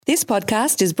This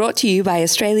podcast is brought to you by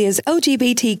Australia's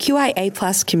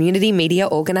LGBTQIA+ community media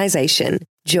organisation,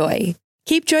 Joy.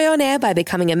 Keep Joy on air by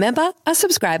becoming a member, a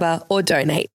subscriber, or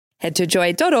donate. Head to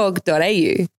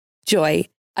joy.org.au. Joy,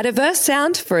 a diverse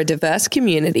sound for a diverse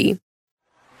community.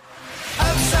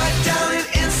 Upside down and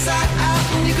inside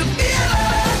out, and you can feel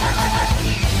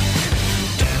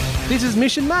it. This is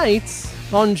Mission Mates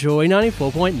on Joy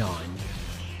 94.9.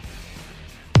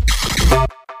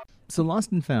 So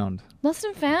Lost and Found. Lost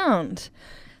and Found.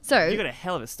 So You got a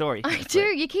hell of a story. I do.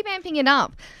 You keep amping it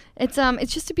up. It's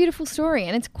just a beautiful story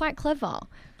and it's quite clever.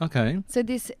 Okay. So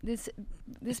this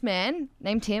man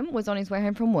named Tim was on his way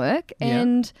home from work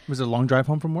and Was it a long drive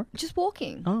home from work? just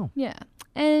walking. Oh. Yeah.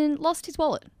 And lost his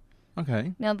wallet.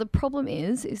 Okay. Now the problem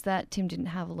is that Tim didn't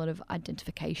have a lot of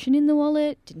identification in the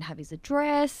wallet, didn't have his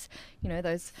address, you know,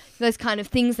 those kind of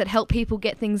things that help people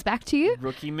get things back to you.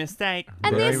 Rookie mistake.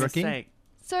 And Very this- rookie. Mistake.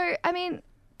 So, I mean,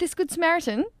 this Good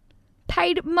Samaritan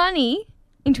paid money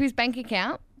into his bank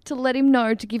account to let him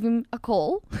know to give him a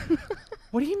call.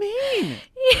 What do you mean?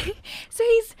 So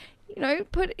he's, you know,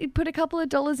 put a couple of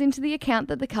dollars into the account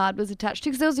that the card was attached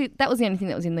to, because that was the only thing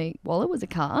that was in the wallet was a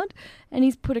card, and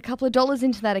he's put a couple of dollars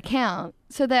into that account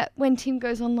so that when Tim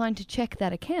goes online to check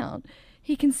that account,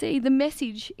 he can see the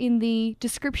message in the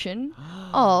description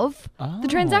of the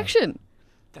transaction.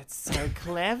 That's so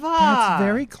clever. That's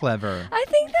very clever. I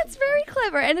think that's very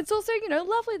clever, and it's also, you know,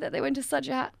 lovely that they went to such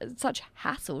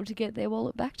hassle to get their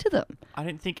wallet back to them. I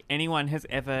don't think anyone has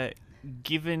ever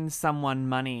given someone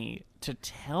money to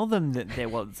tell them that their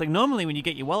wallet. It's like normally when you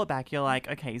get your wallet back, you're like,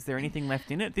 okay, is there anything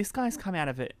left in it? This guy's come out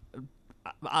of it.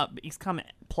 He's come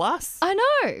plus. I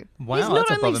know. Wow, He's not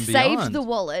that's above only and saved beyond. the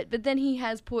wallet, but then he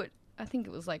has put, I think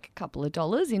it was like a couple of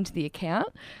dollars into the account.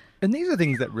 And these are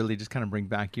things that really just kind of bring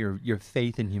back your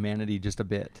faith in humanity just a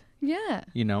bit. Yeah.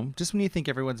 You know, just when you think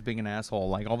everyone's being an asshole,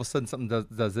 like all of a sudden something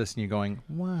does this and you're going,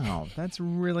 wow, that's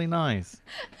really nice.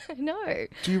 I know.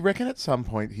 Do you reckon at some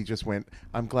point he just went,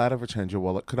 I'm glad I've returned your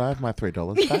wallet. Could I have my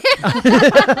 $3 back?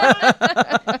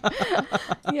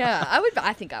 Yeah,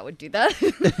 I think I would do that.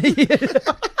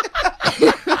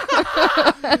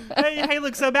 hey,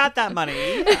 look, so about that money.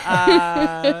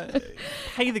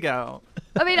 Pay the girl.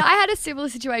 I mean, I had a similar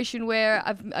situation where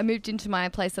I moved into my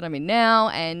place that I'm in now,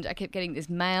 and I kept getting this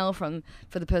mail for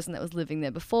the person that was living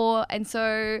there before, and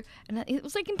it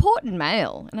was like important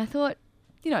mail, and I thought,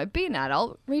 you know, be an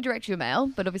adult, redirect your mail,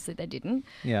 but obviously they didn't.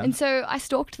 Yeah. And so I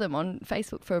stalked them on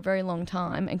Facebook for a very long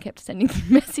time and kept sending them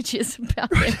messages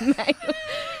about their mail.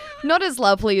 Not as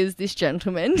lovely as this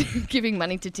gentleman giving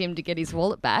money to Tim to get his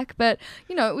wallet back, but,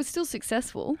 you know, it was still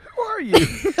successful. Who are you?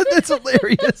 That's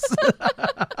hilarious.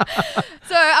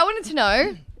 So I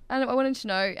wanted to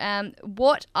know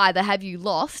what either have you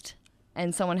lost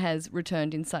and someone has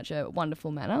returned in such a wonderful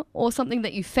manner, or something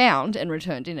that you found and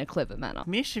returned in a clever manner.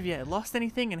 Mish, have you lost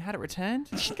anything and had it returned?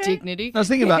 Okay. Dignity. I was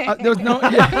thinking about, there was no...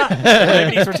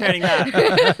 Nobody's returning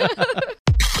that.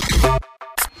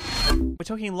 We're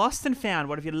talking lost and found.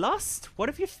 What have you lost? What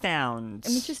have you found?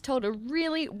 And we just told a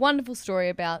really wonderful story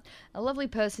about a lovely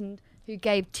person who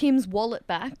gave Tim's wallet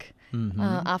back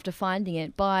after finding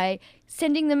it by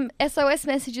sending them SOS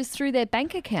messages through their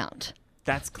bank account.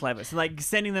 That's clever. So, like,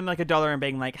 sending them like $1 and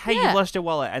being like, hey, Yeah. you've lost your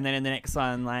wallet. And then in the next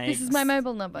one, like... This is my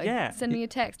mobile number. Yeah. Send me a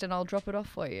text and I'll drop it off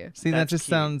for you. See, that That's just cute.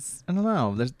 sounds, I don't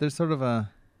know, there's sort of a...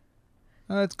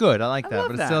 it's good, I like that, love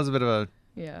but it that. sounds a bit of a...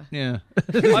 Yeah. Yeah.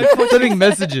 Sending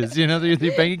messages, you know, through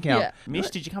your bank account. Yeah. Mish,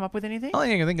 did you come up with anything? Only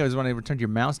thing I think I was when I returned your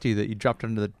mouse to you that you dropped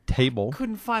under the table.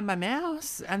 Couldn't find my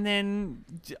mouse, and then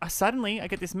suddenly I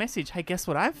get this message. Hey, guess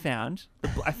what I've found?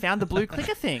 I found the blue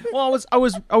clicker thing. Well, I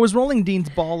was rolling Dean's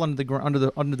ball under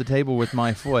the table with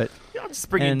my foot. I'm just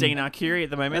bringing And- Dean Arcuri at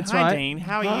the moment. That's Hi, right. Dean.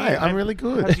 How are Hi, you? I'm really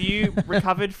good. Have you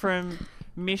recovered from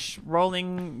Mish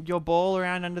rolling your ball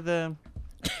around under the...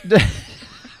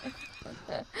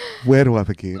 Where do I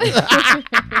begin?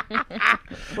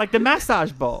 Like the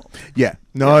massage ball? Yeah.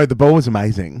 No, the ball was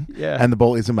amazing. Yeah. And the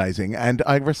ball is amazing. And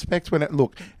I respect Mish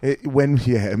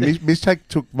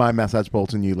took my massage ball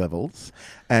to new levels.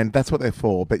 And that's what they're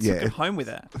for. But Took yeah. it home with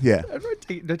it. Yeah.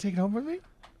 Did I take it home with me?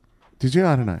 Did you?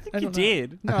 I don't know. I think you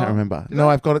did. I can't remember. No,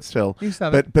 I've got it still. You still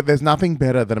have it? But there's nothing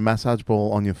better than a massage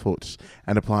ball on your foot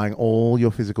and applying all your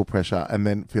physical pressure and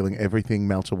then feeling everything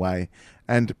melt away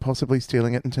and possibly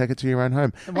stealing it and take it to your own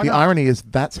home. The irony is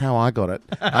that's how I got it.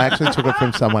 I actually took it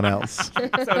from someone else. So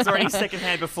it's already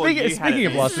secondhand before you had Speaking it.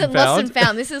 of lost This and isn't lost found, and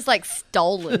found. This is like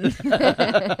stolen.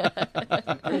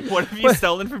 What have you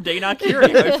stolen from Dean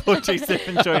Arcuri?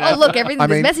 0427 join Oh, us. look, everything. I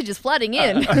This mean- message is flooding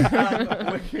in.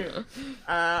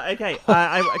 Okay.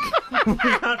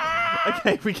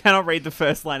 We cannot read the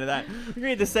first line of that. We can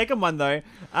read the second one though.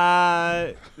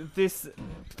 This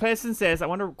person says, "I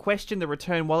want to question the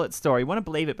return wallet story. Want to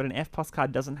believe it, but an FPOS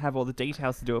card doesn't have all the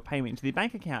details to do a payment into the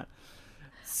bank account."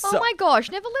 Oh my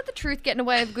gosh, never let the truth get in the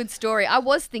way of a good story. I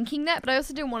was thinking that, but I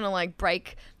also didn't want to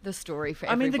break the story for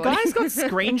I mean, everybody. the guy's got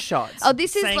screenshots. Oh,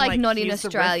 this is saying, not in here's the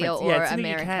Australia reference. Yeah, or it's in the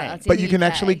America. UK. It's in But the you can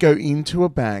UK. actually go into a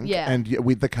bank Yeah. and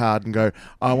with the card and go,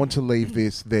 I want to leave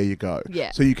this, there you go.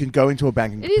 Yeah. So you can go into a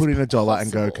bank and It is put in $1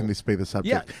 and go, possible. can this be the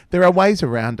subject? Yeah. There are ways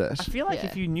around it. I feel like Yeah.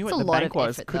 if you knew It's what a the lot bank of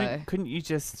was, effort, though. couldn't you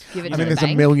just Give it I to mean, the there's a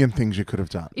bank. million things you could have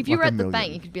done. If you were like at a the million.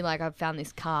 bank, you could be like, "I've found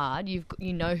this card. You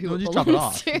know who Well, it just belongs drop it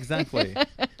off. to." Exactly.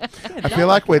 I feel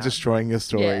like we're destroying your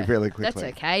story Yeah, really quickly.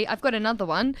 That's okay. I've got another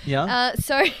one. Yeah?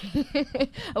 So,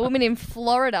 a woman in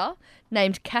Florida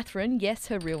named Catherine, yes,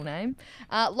 her real name,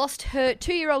 lost her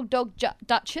 2-year-old dog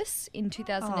Duchess in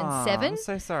 2007 I'm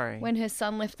so sorry. when her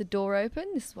son left the door open.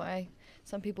 This is why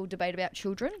some people debate about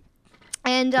children.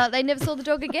 And they never saw the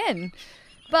dog again.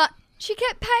 But she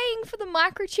kept paying for the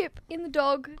microchip in the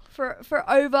dog for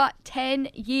over 10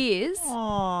 years.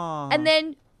 Aw. And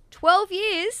then 12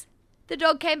 years, the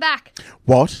dog came back.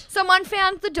 What? Someone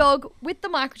found the dog with the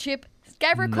microchip,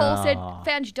 gave her a call, said, Nah.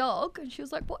 "Found your dog." And she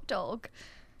was like, "What dog?"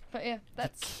 But yeah,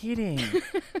 that's Kidding.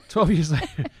 12 years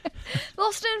later.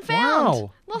 lost and found.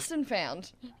 Wow. Lost and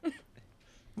found.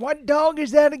 What dog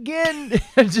is that again?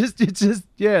 It's just,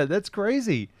 yeah, that's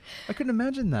crazy. I couldn't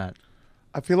imagine that.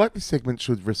 I feel like this segment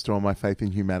should restore my faith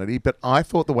in humanity, but I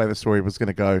thought the way the story was going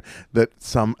to go, that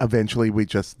eventually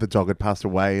the dog had passed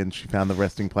away and she found the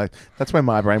resting place. That's where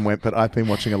my brain went, but I've been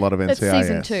watching a lot of NCIS.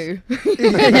 That's season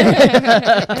 2.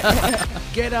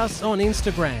 Get us on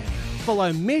Instagram.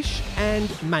 Follow Mish and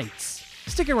Mates.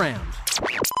 Stick around.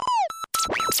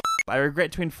 I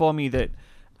regret to inform you that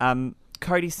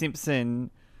Cody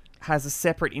Simpson has a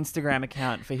separate Instagram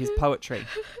account for his poetry.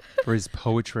 For his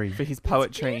poetry. For his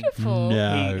poetry. Beautiful.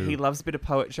 No. He loves a bit of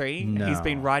poetry. No. He's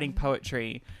been writing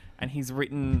poetry, and he's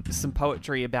written some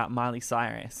poetry about Miley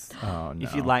Cyrus. Oh, no.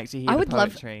 If you'd like to hear I the would love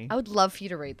poetry. for you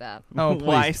to read that. Oh,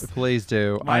 Why- please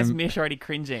do. Why is I'm Mish already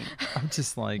cringing?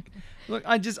 just like, look,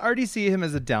 I just already see him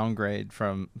as a downgrade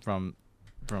from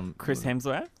Chris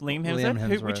Hemsworth? Liam Liam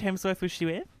Hemsworth? Which Hemsworth. Hemsworth was she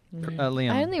with? Liam.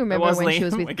 I only It remember was when Liam. she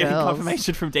was with We're getting girls.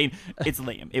 confirmation from Dean. It's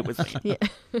Liam. It was Liam.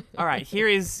 Yeah. All right, here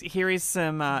is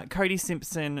some Cody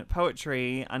Simpson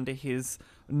poetry under his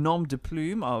nom de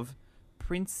plume of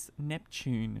Prince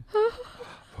Neptune.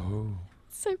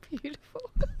 So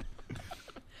beautiful.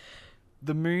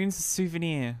 The moon's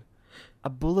souvenir, a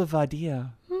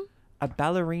boulevardier, a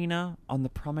ballerina on the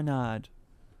promenade.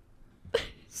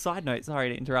 Side note, sorry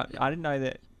to interrupt. I didn't know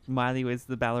that Miley was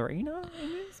the ballerina in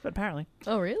this, but apparently.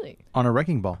 Oh, really? On a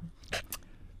wrecking ball.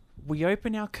 We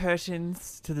open our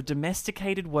curtains to the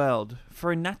domesticated world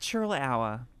for a natural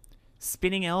hour,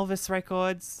 spinning Elvis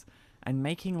records and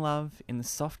making love in the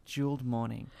soft jeweled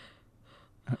morning.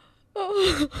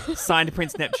 Signed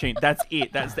Prince Neptune. That's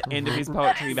it. That's the end of his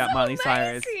poetry about Miley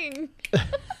Cyrus. Amazing.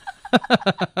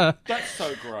 That's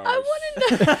so gross. I want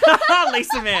to know.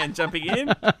 Lisa Mann jumping in.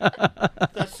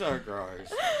 That's so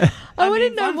gross. I want to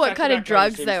mean, know fun what fact kind of about Cody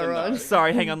drugs they Simpson, were on. though.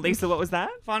 Sorry, hang on, Lisa. What was that?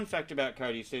 Fun fact about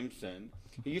Cody Simpson: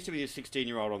 he used to be a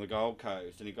 16-year-old on the Gold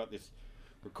Coast, and he got this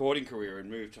recording career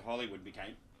and moved to Hollywood and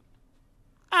became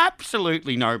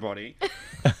absolutely nobody.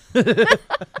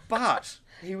 But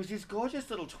he was this gorgeous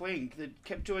little twink that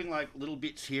kept doing like little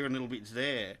bits here and little bits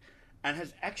there, and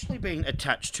has actually been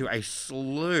attached to a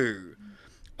slew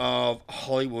of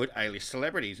Hollywood A-list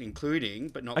celebrities, including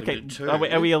but not Okay, limited to.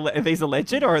 are these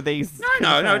alleged or are these? No,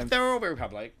 confirmed? they're all very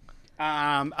public.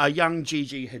 A young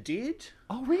Gigi Hadid.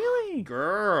 Oh, really?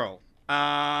 Girl.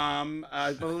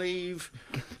 I believe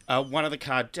one of the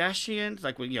Kardashians,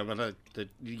 like one of the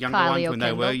younger Kylie ones or when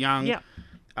they were Kendall. young. Yeah.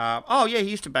 He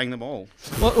used to bang them all.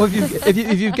 Well,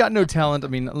 if you've got no talent, I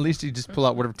mean, at least you just pull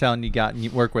out whatever talent you got and you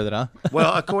work with it, huh?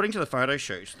 Well, according to the photo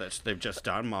shoots that they've just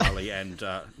done, Miley and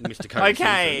Mr. Cody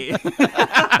Okay. Simpson.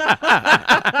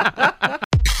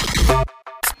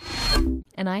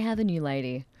 And I have a new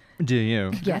lady. Do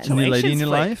you? Yes. New lady in your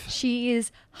Flick. life? She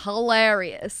is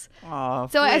hilarious. Oh,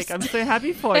 So I Flick, I'm so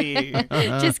happy for you.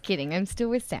 Just kidding. I'm still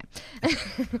with Sam.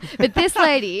 But this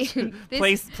lady...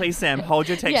 Please, Sam, hold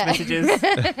your text Yeah.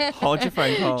 messages. Hold your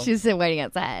phone call. She's still waiting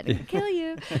outside. I'll kill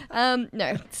you.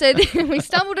 No. So we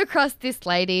stumbled across this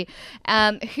lady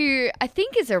who I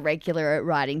think is a regular at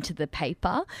writing to the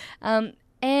paper.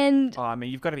 And Oh, I mean,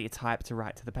 you've got to be a type to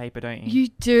write to the paper, don't you? you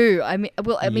do. I mean,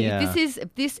 Yeah.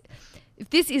 if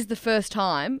this is the first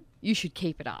time you should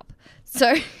keep it up.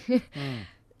 So,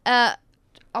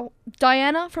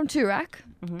 Diana from Toorak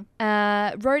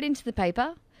wrote into the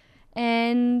paper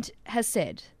and has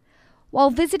said, while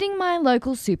visiting my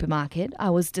local supermarket, I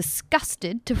was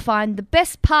disgusted to find the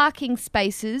best parking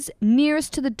spaces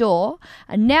nearest to the door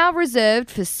are now reserved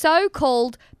for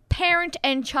so-called parent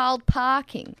and child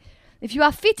parking. If you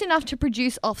are fit enough to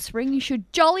produce offspring, you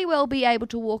should jolly well be able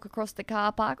to walk across the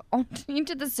car park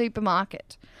into the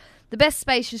supermarket. The best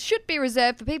spaces should be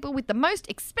reserved for people with the most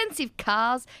expensive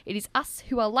cars. It is us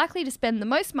who are likely to spend the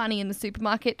most money in the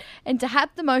supermarket and to have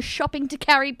the most shopping to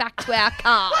carry back to our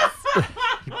cars.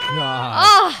 God.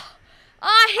 Oh,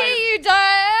 I hear you,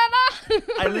 Diana.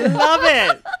 I love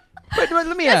it. But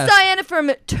let me That's ask. Diana from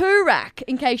Toorak,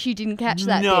 in case you didn't catch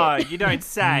that No, bit. you don't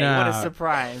say. No. What a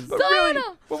surprise. But really,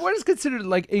 Diana. but what is considered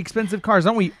like expensive cars?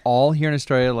 Aren't we all here in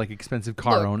Australia like expensive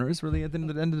car Look. owners? Really, at the end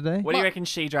of the day. What do you reckon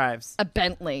she drives? A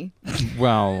Bentley.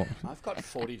 Well, I've got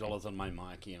 $40 on my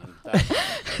Mikey, and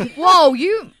that's Whoa,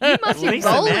 you must be Lisa,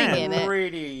 rolling man. in it.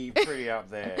 pretty up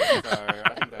there. So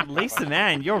I think that's Lisa,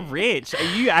 man, you're rich. Are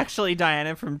you actually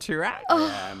Diana from Toorak?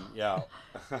 yeah.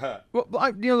 well,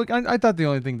 I thought the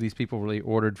only thing these people really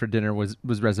ordered for dinner was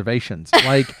reservations.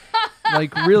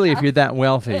 Like really, if you're that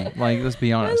wealthy, like let's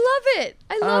be I honest. love it.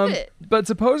 I love it. But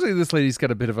supposedly this lady's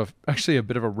got a bit of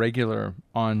a regular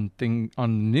on the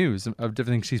news of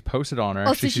different things she's posted on or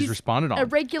Oh, actually so she's she's responded on. A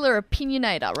regular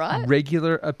opinionator, right?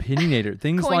 Regular opinionator.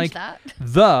 Things Coined like that.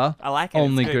 the I like it.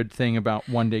 only It's good thing about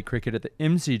one-day cricket at the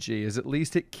MCG is at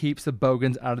least it keeps the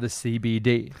bogans out of the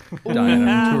CBD.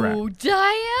 Diana Toorak. Oh,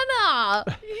 Diana,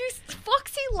 you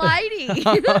foxy lady.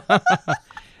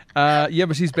 Yeah,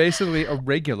 but she's basically a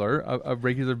regular,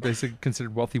 basically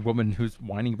considered wealthy woman who's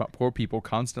whining about poor people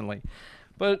constantly.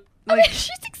 But I mean, she's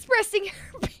expressing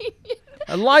her opinion.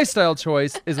 a lifestyle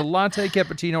choice is a latte,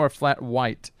 cappuccino, or flat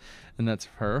white, and that's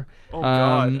her. Oh,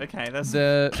 God. Okay, that's...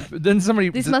 Then somebody.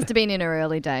 This must have been in her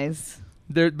early days.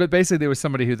 But basically, there was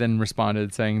somebody who then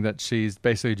responded saying that she's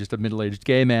basically just a middle-aged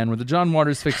gay man with a John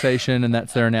Waters fixation, and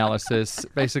that's their analysis.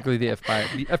 Basically, the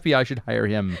FBI should hire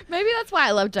him. Maybe that's why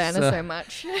I love Diana so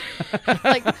much.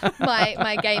 Like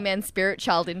my gay man spirit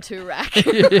child in Toorak.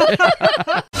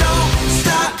 Don't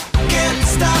stop, can't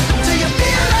stop till you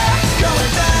feel like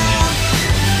going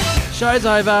down. Show's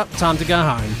over. Time to go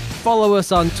home. Follow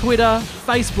us on Twitter,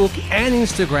 Facebook, and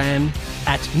Instagram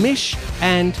at Mish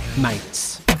and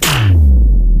Mates.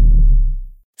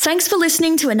 Thanks for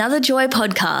listening to another Joy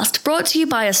podcast brought to you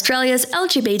by Australia's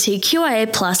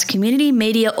LGBTQIA+ community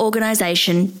media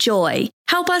organisation, Joy.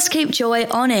 Help us keep Joy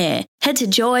on air. Head to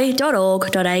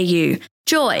joy.org.au.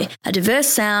 Joy, a diverse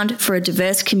sound for a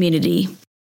diverse community.